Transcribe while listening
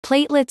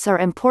Platelets are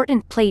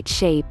important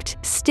plate-shaped,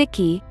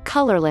 sticky,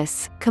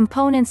 colorless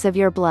components of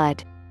your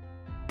blood.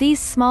 These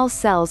small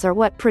cells are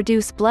what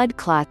produce blood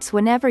clots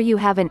whenever you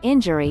have an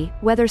injury,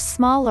 whether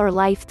small or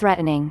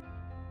life-threatening.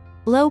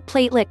 Low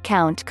platelet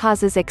count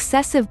causes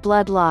excessive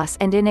blood loss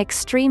and in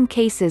extreme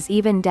cases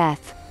even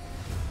death.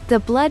 The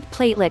blood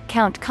platelet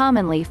count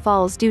commonly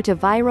falls due to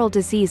viral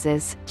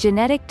diseases,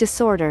 genetic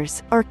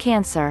disorders, or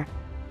cancer.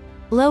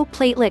 Low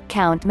platelet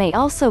count may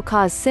also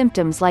cause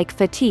symptoms like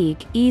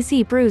fatigue,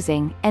 easy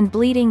bruising, and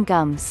bleeding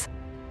gums.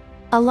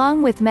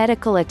 Along with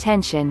medical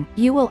attention,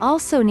 you will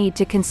also need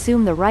to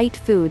consume the right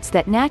foods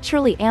that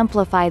naturally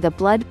amplify the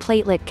blood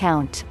platelet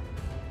count.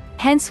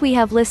 Hence we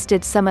have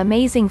listed some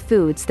amazing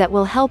foods that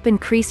will help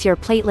increase your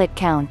platelet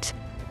count.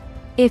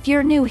 If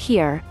you're new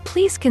here,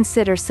 please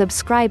consider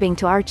subscribing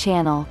to our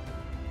channel.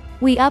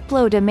 We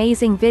upload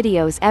amazing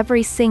videos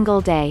every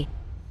single day.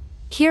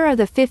 Here are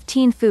the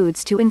 15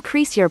 foods to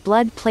increase your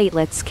blood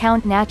platelets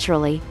count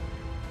naturally.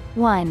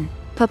 1.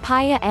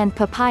 Papaya and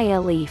papaya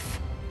leaf.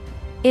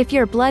 If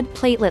your blood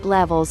platelet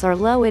levels are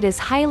low, it is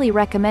highly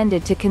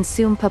recommended to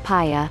consume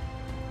papaya.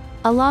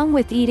 Along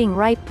with eating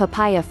ripe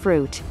papaya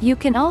fruit, you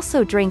can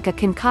also drink a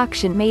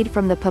concoction made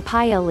from the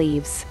papaya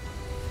leaves.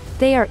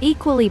 They are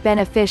equally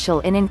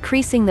beneficial in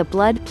increasing the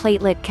blood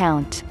platelet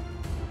count.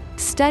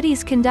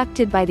 Studies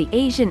conducted by the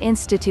Asian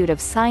Institute of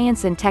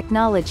Science and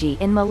Technology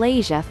in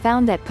Malaysia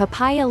found that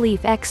papaya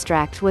leaf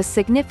extract was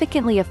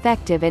significantly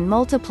effective in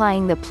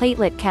multiplying the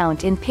platelet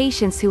count in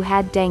patients who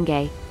had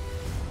dengue.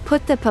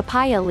 Put the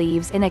papaya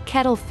leaves in a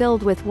kettle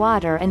filled with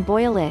water and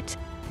boil it.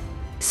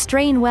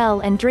 Strain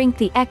well and drink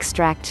the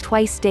extract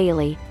twice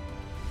daily.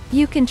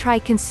 You can try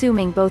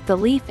consuming both the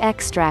leaf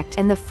extract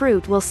and the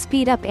fruit will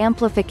speed up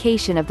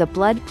amplification of the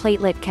blood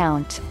platelet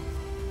count.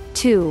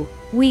 2.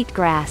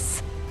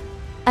 Wheatgrass.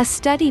 A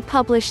study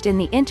published in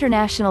the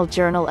International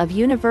Journal of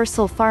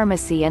Universal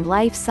Pharmacy and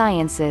Life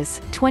Sciences,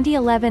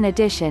 2011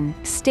 edition,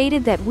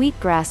 stated that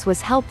wheatgrass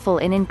was helpful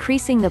in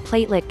increasing the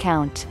platelet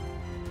count.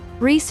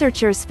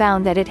 Researchers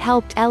found that it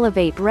helped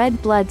elevate red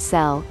blood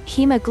cell,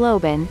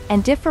 hemoglobin,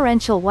 and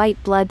differential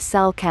white blood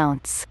cell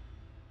counts.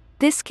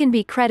 This can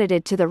be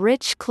credited to the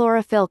rich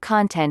chlorophyll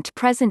content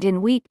present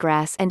in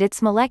wheatgrass and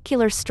its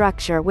molecular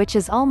structure, which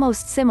is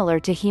almost similar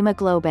to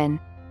hemoglobin.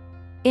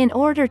 In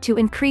order to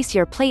increase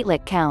your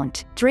platelet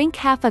count, drink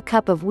half a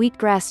cup of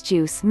wheatgrass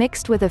juice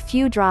mixed with a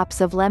few drops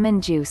of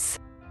lemon juice.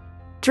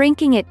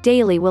 Drinking it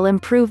daily will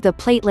improve the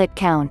platelet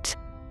count.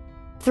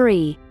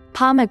 3.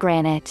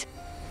 Pomegranate.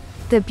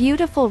 The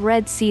beautiful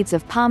red seeds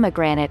of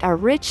pomegranate are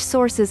rich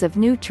sources of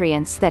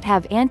nutrients that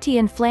have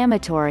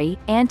anti-inflammatory,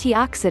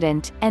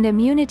 antioxidant, and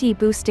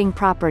immunity-boosting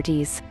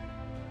properties.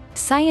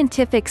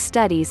 Scientific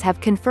studies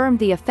have confirmed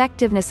the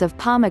effectiveness of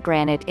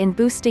pomegranate in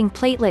boosting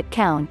platelet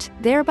count,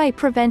 thereby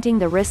preventing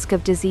the risk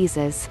of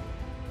diseases.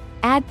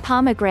 Add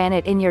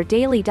pomegranate in your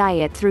daily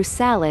diet through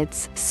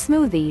salads,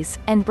 smoothies,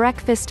 and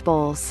breakfast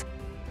bowls.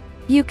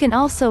 You can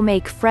also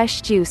make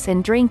fresh juice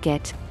and drink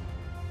it.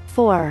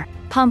 4.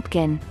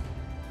 Pumpkin.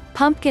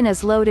 Pumpkin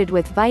is loaded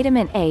with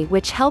vitamin A,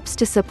 which helps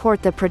to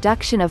support the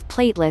production of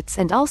platelets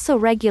and also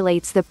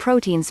regulates the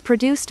proteins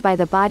produced by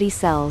the body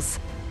cells.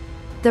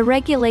 The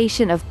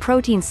regulation of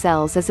protein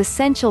cells is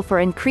essential for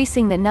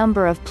increasing the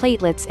number of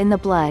platelets in the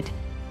blood.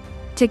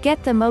 To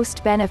get the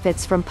most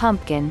benefits from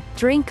pumpkin,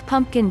 drink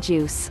pumpkin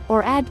juice,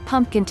 or add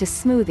pumpkin to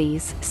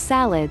smoothies,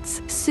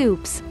 salads,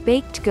 soups,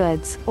 baked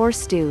goods, or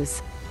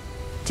stews.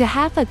 To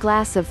half a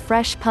glass of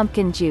fresh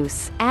pumpkin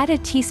juice, add a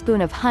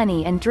teaspoon of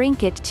honey and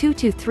drink it 2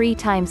 to 3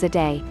 times a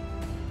day.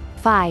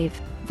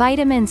 5.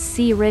 Vitamin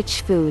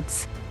C-rich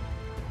foods.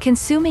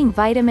 Consuming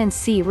vitamin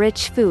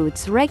C-rich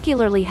foods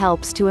regularly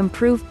helps to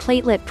improve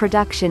platelet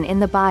production in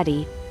the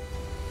body.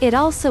 It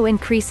also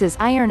increases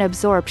iron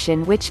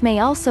absorption, which may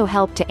also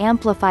help to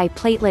amplify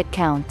platelet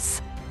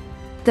counts.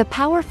 The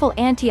powerful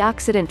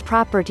antioxidant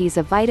properties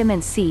of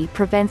vitamin C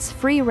prevents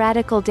free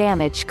radical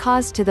damage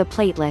caused to the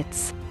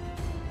platelets.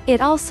 It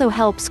also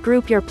helps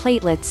group your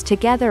platelets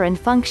together and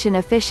function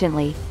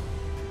efficiently.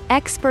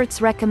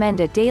 Experts recommend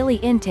a daily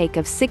intake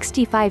of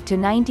 65 to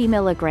 90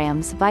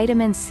 milligrams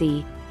vitamin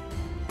C.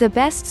 The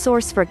best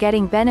source for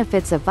getting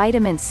benefits of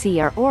vitamin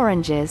C are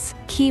oranges,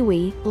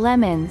 kiwi,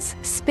 lemons,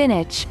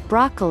 spinach,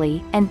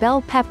 broccoli, and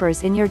bell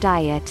peppers in your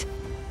diet.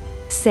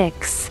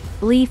 6.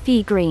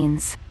 Leafy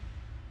greens.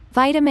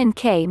 Vitamin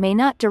K may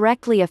not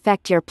directly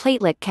affect your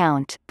platelet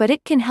count, but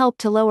it can help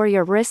to lower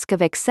your risk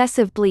of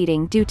excessive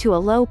bleeding due to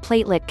a low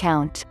platelet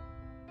count.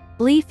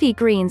 Leafy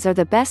greens are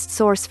the best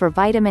source for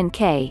vitamin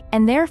K,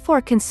 and therefore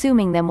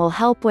consuming them will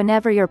help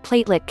whenever your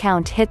platelet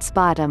count hits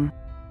bottom.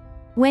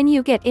 When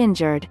you get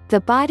injured, the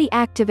body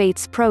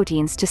activates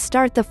proteins to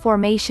start the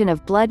formation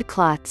of blood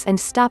clots and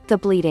stop the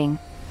bleeding.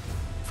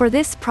 For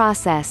this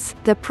process,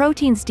 the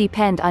proteins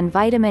depend on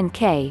vitamin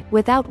K,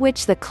 without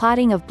which the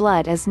clotting of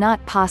blood is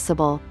not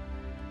possible.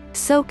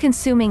 So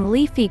consuming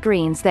leafy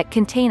greens that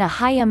contain a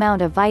high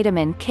amount of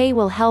vitamin K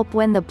will help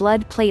when the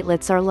blood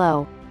platelets are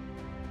low.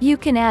 You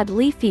can add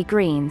leafy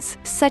greens,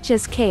 such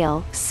as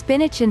kale,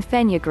 spinach and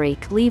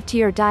fenugreek leaf to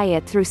your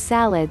diet through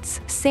salads,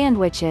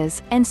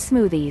 sandwiches, and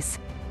smoothies.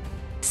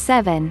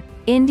 7.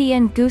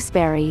 Indian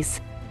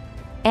gooseberries.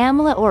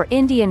 Amla or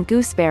Indian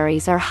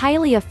gooseberries are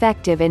highly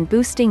effective in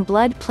boosting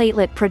blood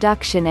platelet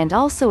production and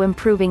also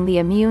improving the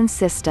immune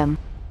system.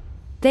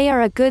 They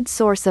are a good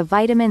source of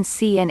vitamin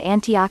C and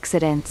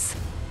antioxidants.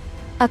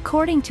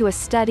 According to a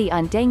study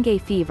on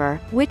dengue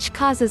fever, which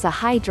causes a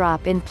high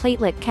drop in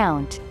platelet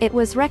count, it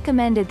was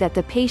recommended that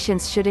the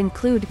patients should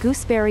include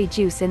gooseberry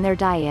juice in their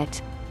diet.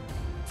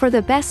 For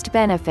the best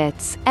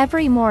benefits,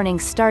 every morning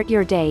start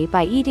your day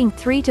by eating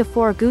 3 to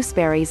 4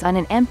 gooseberries on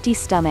an empty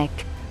stomach.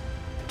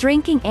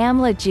 Drinking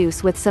amla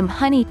juice with some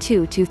honey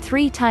 2 to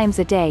 3 times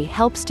a day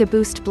helps to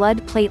boost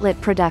blood platelet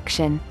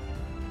production.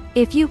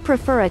 If you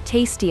prefer a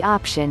tasty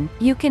option,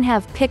 you can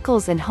have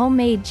pickles and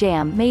homemade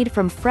jam made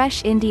from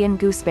fresh Indian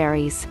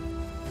gooseberries.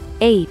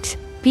 8.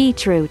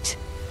 Beetroot.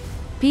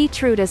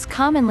 Beetroot is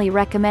commonly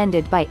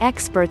recommended by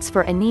experts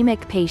for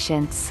anemic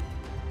patients.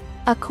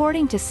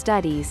 According to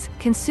studies,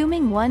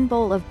 consuming 1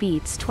 bowl of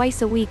beets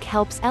twice a week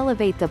helps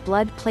elevate the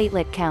blood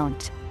platelet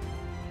count.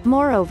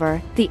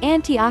 Moreover, the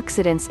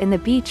antioxidants in the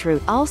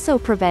beetroot also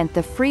prevent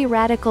the free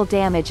radical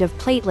damage of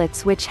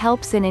platelets, which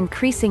helps in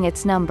increasing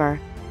its number.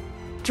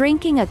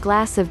 Drinking a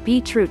glass of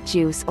beetroot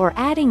juice or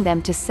adding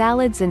them to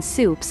salads and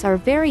soups are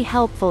very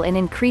helpful in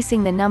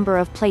increasing the number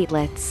of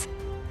platelets.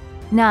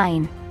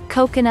 9.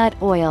 Coconut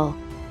oil.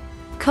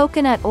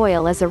 Coconut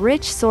oil is a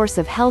rich source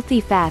of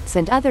healthy fats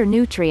and other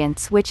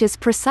nutrients, which is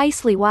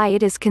precisely why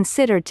it is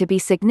considered to be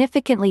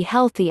significantly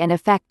healthy and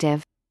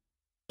effective.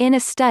 In a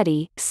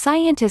study,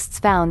 scientists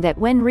found that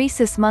when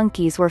rhesus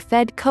monkeys were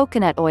fed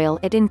coconut oil,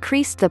 it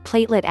increased the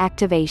platelet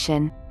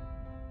activation.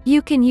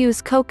 You can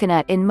use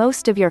coconut in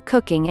most of your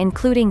cooking,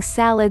 including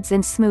salads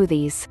and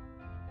smoothies.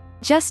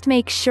 Just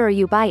make sure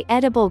you buy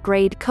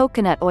edible-grade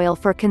coconut oil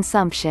for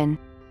consumption.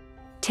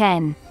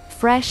 10.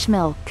 Fresh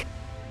milk.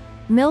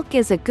 Milk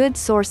is a good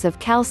source of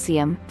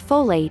calcium,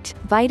 folate,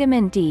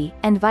 vitamin D,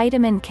 and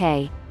vitamin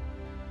K.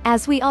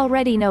 As we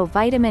already know,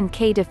 vitamin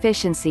K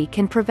deficiency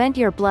can prevent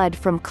your blood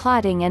from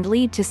clotting and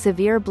lead to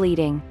severe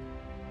bleeding.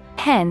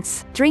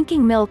 Hence,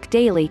 drinking milk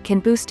daily can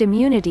boost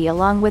immunity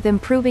along with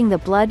improving the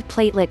blood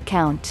platelet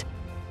count.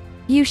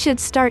 You should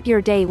start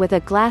your day with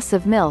a glass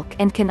of milk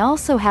and can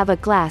also have a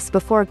glass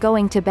before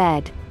going to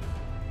bed.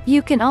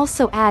 You can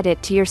also add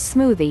it to your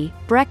smoothie,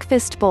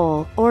 breakfast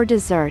bowl, or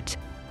dessert.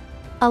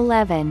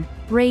 11.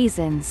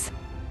 Raisins.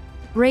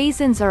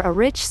 Raisins are a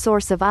rich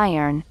source of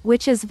iron,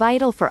 which is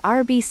vital for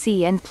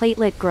RBC and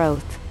platelet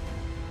growth.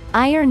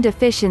 Iron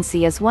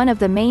deficiency is one of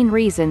the main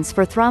reasons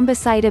for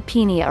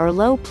thrombocytopenia or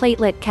low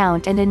platelet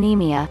count and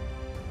anemia.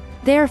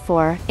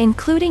 Therefore,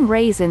 including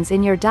raisins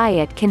in your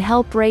diet can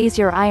help raise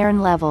your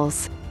iron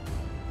levels.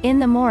 In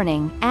the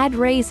morning, add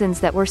raisins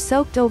that were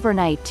soaked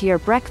overnight to your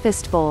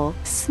breakfast bowl,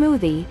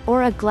 smoothie,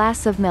 or a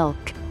glass of milk.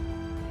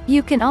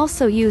 You can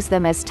also use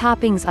them as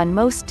toppings on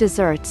most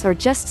desserts or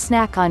just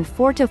snack on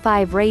 4 to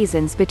 5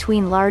 raisins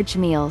between large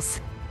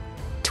meals.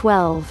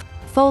 12.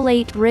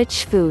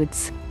 Folate-rich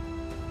foods.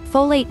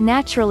 Folate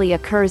naturally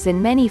occurs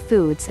in many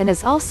foods and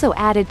is also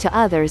added to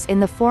others in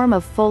the form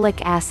of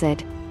folic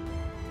acid.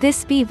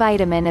 This B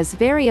vitamin is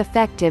very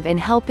effective in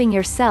helping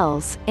your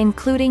cells,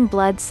 including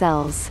blood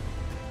cells.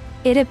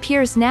 It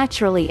appears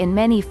naturally in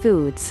many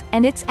foods,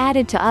 and it's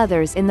added to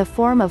others in the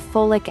form of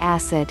folic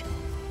acid.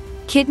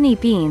 Kidney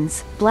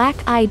beans,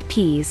 black-eyed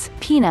peas,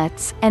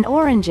 peanuts, and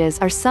oranges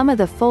are some of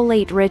the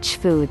folate-rich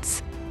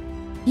foods.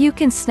 You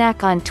can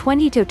snack on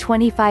 20 to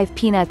 25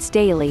 peanuts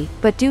daily,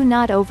 but do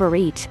not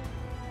overeat.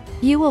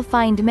 You will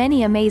find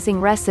many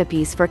amazing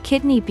recipes for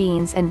kidney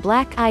beans and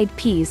black-eyed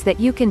peas that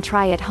you can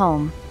try at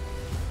home.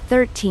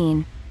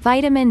 13.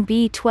 Vitamin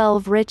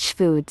B12-rich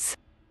foods.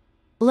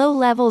 Low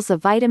levels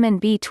of vitamin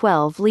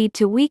B12 lead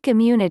to weak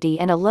immunity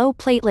and a low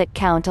platelet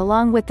count,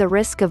 along with the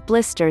risk of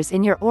blisters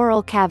in your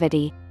oral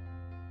cavity.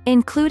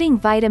 Including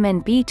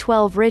vitamin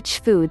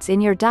B12-rich foods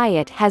in your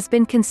diet has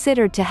been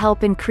considered to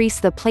help increase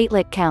the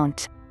platelet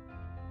count.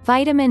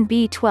 Vitamin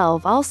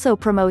B12 also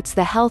promotes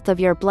the health of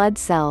your blood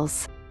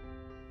cells.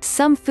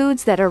 Some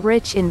foods that are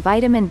rich in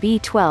vitamin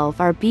B12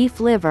 are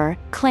beef liver,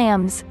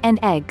 clams, and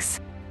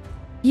eggs.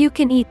 You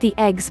can eat the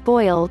eggs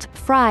boiled,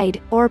 fried,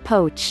 or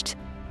poached.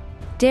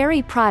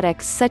 Dairy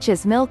products such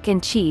as milk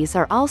and cheese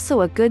are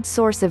also a good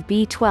source of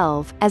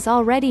B12, as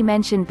already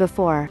mentioned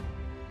before.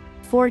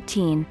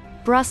 14.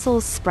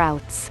 Brussels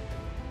sprouts.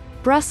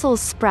 Brussels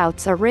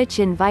sprouts are rich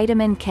in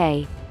vitamin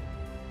K.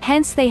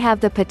 Hence they have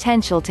the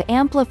potential to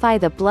amplify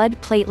the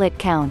blood platelet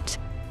count.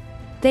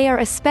 They are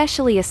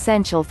especially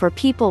essential for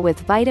people with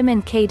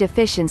vitamin K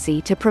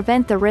deficiency to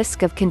prevent the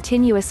risk of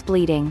continuous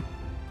bleeding.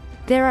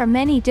 There are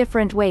many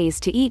different ways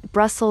to eat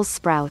Brussels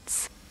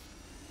sprouts.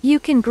 You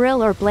can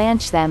grill or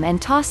blanch them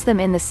and toss them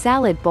in the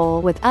salad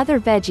bowl with other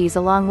veggies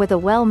along with a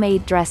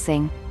well-made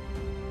dressing.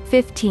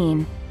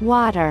 15.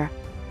 Water.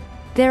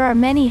 There are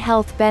many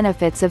health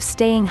benefits of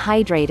staying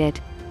hydrated.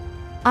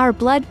 Our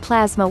blood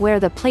plasma, where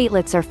the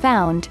platelets are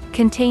found,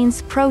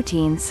 contains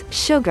proteins,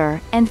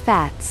 sugar, and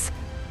fats.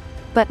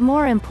 But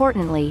more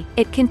importantly,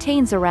 it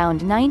contains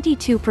around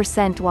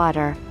 92%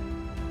 water.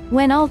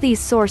 When all these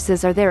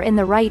sources are there in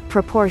the right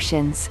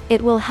proportions,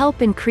 it will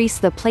help increase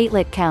the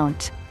platelet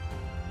count.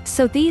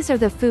 So these are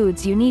the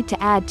foods you need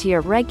to add to your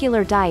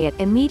regular diet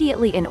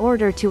immediately in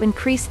order to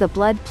increase the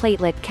blood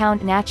platelet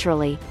count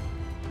naturally.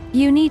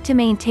 You need to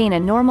maintain a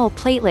normal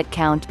platelet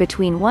count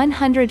between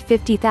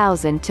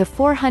 150,000 to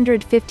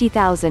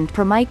 450,000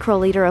 per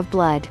microliter of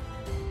blood.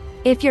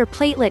 If your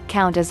platelet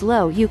count is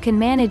low, you can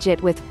manage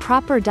it with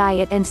proper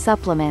diet and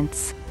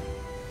supplements.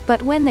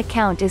 But when the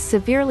count is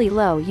severely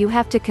low, you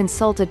have to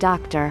consult a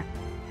doctor.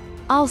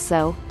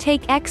 Also,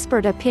 take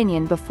expert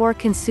opinion before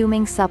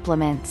consuming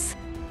supplements.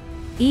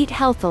 Eat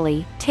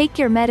healthily, take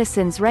your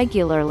medicines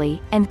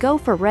regularly, and go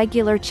for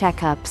regular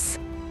checkups.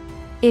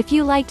 If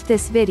you liked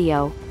this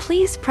video,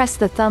 please press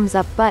the thumbs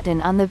up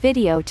button on the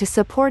video to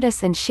support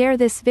us and share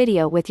this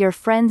video with your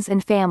friends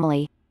and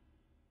family.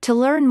 To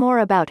learn more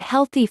about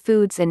healthy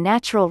foods and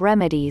natural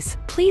remedies,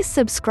 please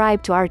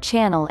subscribe to our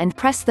channel and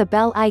press the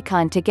bell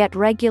icon to get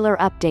regular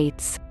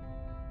updates.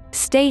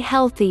 Stay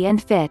healthy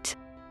and fit.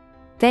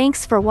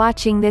 Thanks for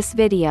watching this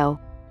video.